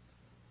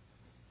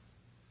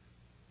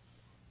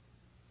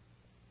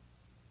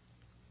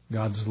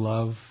 God's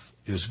love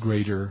is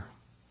greater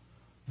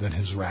than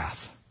His wrath.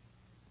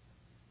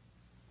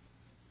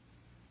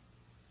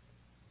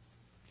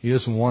 He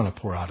doesn't want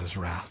to pour out His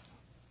wrath,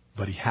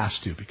 but He has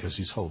to because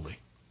He's holy.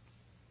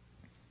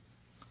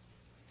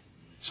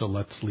 So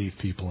let's leave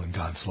people in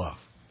God's love.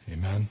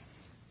 Amen?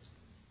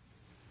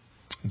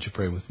 Would you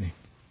pray with me?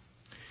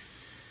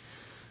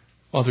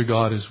 Father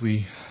God, as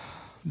we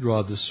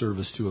draw this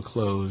service to a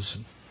close,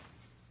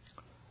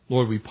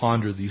 Lord, we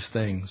ponder these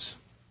things.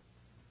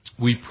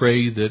 We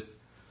pray that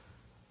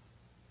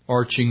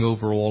arching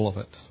over all of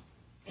it,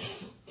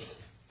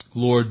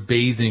 Lord,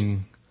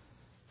 bathing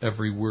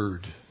every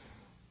word,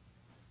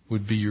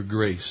 would be your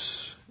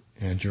grace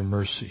and your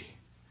mercy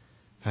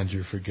and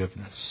your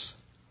forgiveness.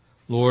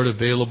 Lord,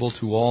 available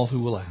to all who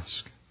will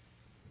ask.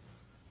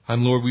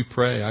 And Lord,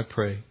 I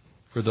pray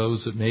for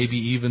those that maybe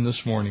even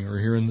this morning are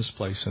here in this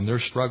place and they're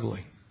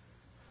struggling.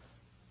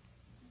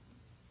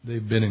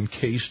 They've been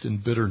encased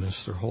in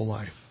bitterness their whole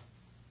life.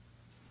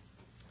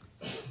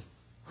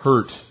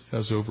 Hurt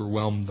has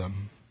overwhelmed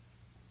them.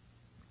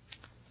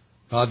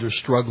 God, they're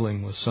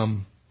struggling with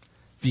some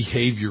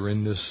behavior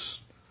in this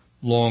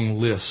long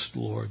list,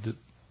 Lord, that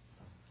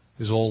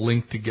is all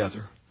linked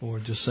together.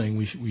 Lord, just saying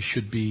we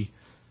should be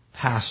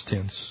past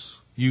tense,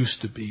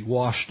 used to be,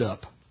 washed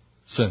up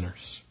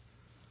sinners.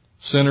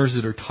 Sinners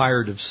that are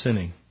tired of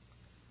sinning.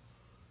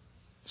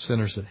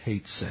 Sinners that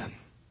hate sin.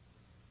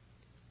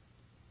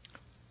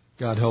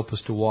 God, help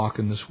us to walk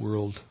in this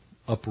world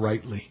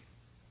uprightly.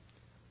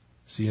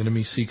 As the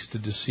enemy seeks to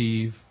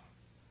deceive,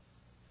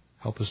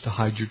 help us to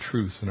hide your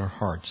truth in our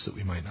hearts that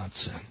we might not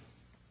sin.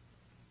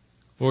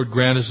 Lord,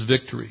 grant us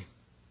victory.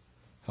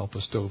 Help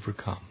us to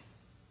overcome.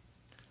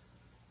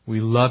 We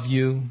love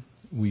you.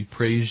 We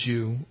praise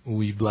you.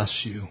 We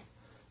bless you.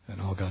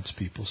 And all God's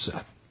people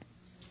said,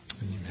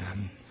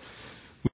 Amen.